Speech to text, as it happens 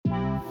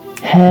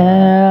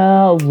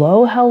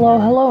Hello,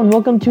 and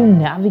welcome to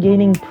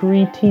Navigating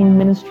Preteen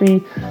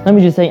Ministry. Let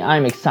me just say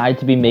I'm excited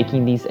to be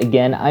making these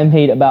again. I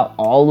made about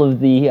all of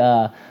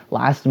the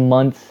last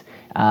months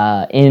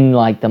in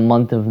like the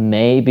month of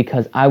May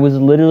because I was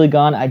literally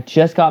gone. I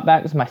just got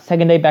back. It was my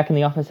second day back in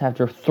the office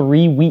after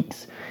 3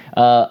 weeks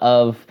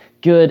of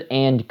good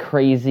and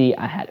crazy.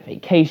 I had a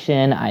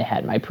vacation, I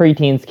had my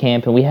preteens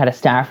camp, and we had a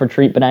staff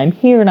retreat, but I'm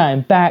here and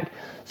I'm back.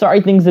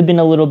 Sorry, things have been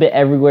a little bit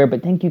everywhere,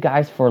 but thank you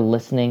guys for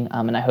listening,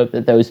 and I hope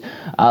that those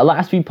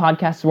last few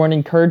podcasts were an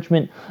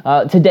encouragement.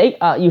 Today,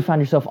 you found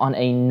yourself on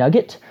a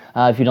nugget.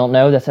 If you don't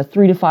know, that's a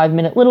 3 to 5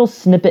 minute little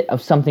snippet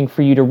of something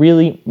for you to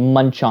really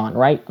munch on,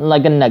 right?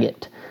 Like a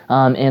nugget.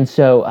 And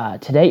so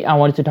today, I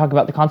wanted to talk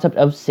about the concept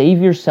of save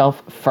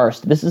yourself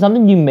first. This is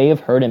something you may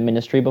have heard in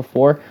ministry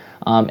before.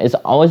 It's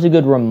always a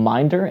good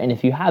reminder, and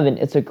if you haven't,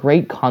 it's a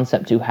great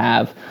concept to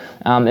have.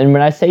 And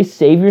when I say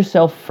save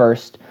yourself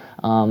first,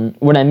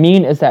 what I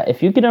mean is that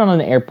if you get on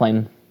an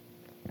airplane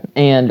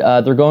and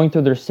they're going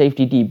through their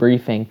safety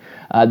debriefing,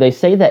 they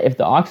say that if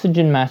the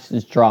oxygen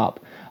masks drop,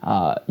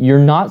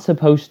 you're not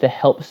supposed to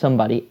help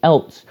somebody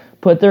else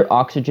put their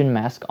oxygen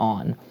mask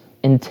on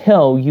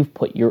until you've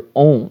put your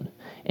own.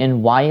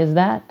 And why is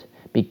that?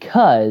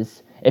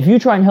 Because if you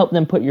try and help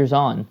them put yours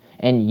on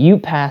and you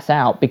pass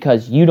out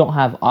because you don't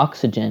have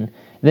oxygen,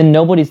 then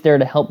nobody's there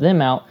to help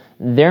them out.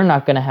 They're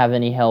not going to have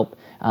any help.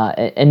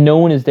 And no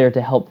one is there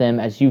to help them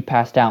as you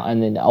passed out,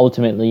 and then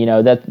ultimately,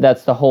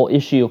 that's the whole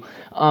issue.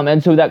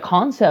 And so that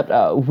concept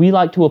we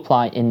like to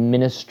apply in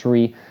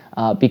ministry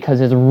because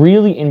it's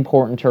really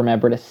important to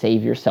remember to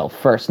save yourself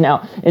first.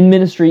 Now, in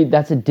ministry,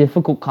 that's a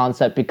difficult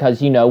concept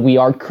because, we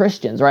are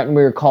Christians, right? And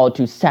we're called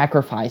to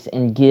sacrifice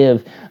and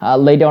give,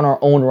 lay down our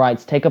own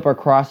rights, take up our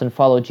cross and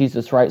follow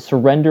Jesus, right?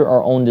 Surrender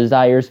our own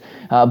desires.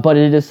 But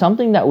it is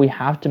something that we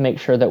have to make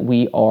sure that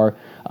we are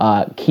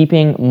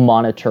keeping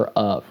monitor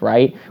of,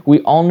 right?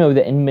 We all know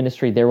that in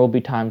ministry, there will be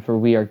times where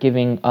we are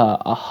giving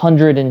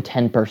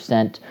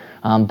 110%,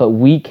 but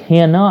we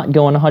cannot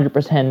go on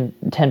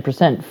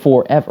 110%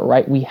 forever,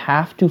 right? We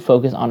have to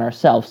focus on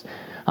ourselves,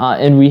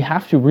 and we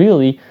have to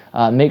really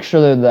make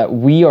sure that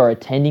we are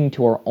attending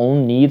to our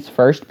own needs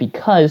first,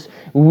 because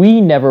we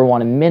never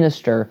want to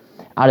minister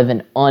out of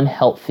an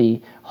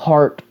unhealthy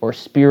heart or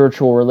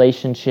spiritual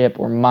relationship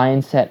or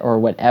mindset or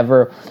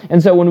whatever.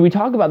 And so when we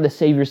talk about the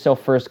save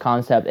yourself first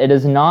concept, it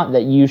is not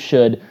that you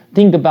should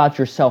think about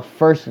yourself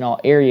first in all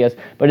areas,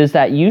 but it's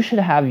that you should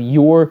have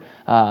your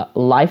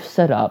life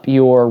set up,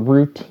 your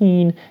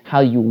routine, how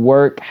you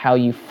work, how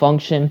you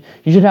function.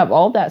 You should have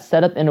all that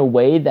set up in a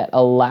way that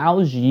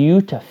allows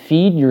you to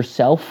feed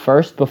yourself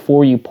first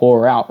before you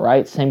pour out,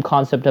 right? Same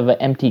concept of an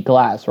empty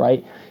glass,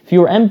 right? If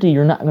you are empty,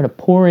 you're not going to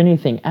pour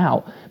anything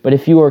out. But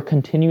if you are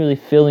continually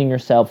filling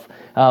yourself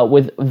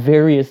with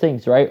various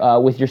things, right?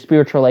 With your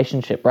spiritual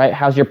relationship, right?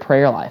 How's your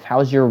prayer life?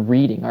 How's your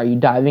reading? Are you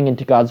diving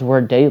into God's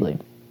Word daily?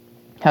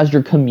 How's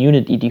your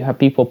community? Do you have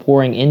people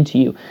pouring into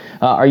you?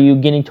 Are you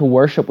getting to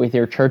worship with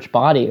your church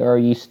body, or are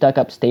you stuck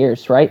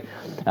upstairs, right?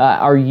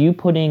 Are you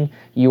putting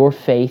your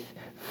faith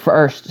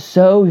first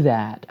so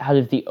that out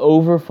of the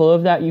overflow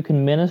of that you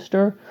can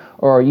minister?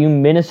 Or are you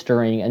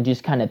ministering and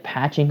just kind of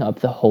patching up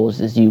the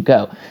holes as you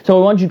go? So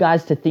I want you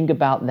guys to think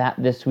about that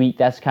this week.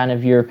 That's kind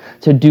of your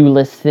to-do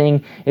list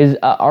thing. Is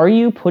are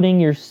you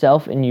putting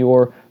yourself and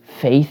your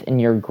faith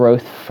and your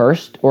growth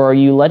first? Or are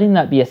you letting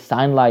that be a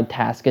sideline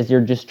task as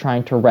you're just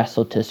trying to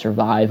wrestle to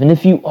survive? And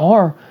if you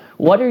are,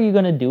 what are you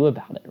going to do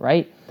about it,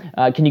 right?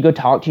 Can you go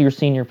talk to your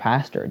senior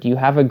pastor? Do you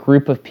have a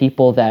group of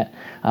people that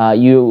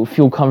you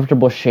feel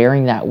comfortable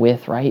sharing that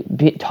with, right?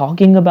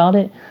 Talking about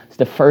it is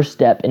the first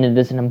step, and it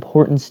is an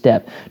important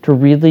step to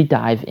really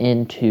dive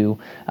into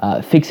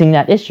fixing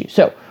that issue.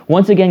 So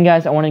once again,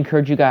 guys, I want to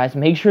encourage you guys,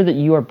 make sure that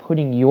you are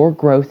putting your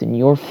growth and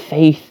your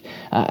faith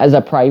as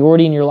a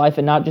priority in your life,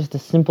 and not just a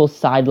simple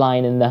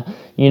sideline in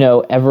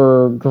the,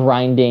 ever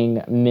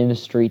grinding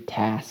ministry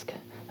task.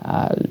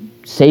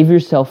 Save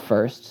yourself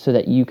first so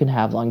that you can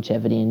have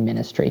longevity in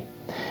ministry.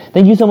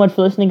 Thank you so much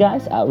for listening,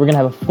 guys. We're going to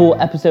have a full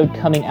episode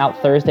coming out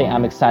Thursday.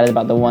 I'm excited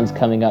about the ones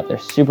coming up. They're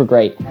super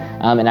great,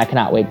 and I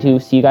cannot wait to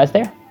see you guys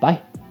there.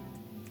 Bye.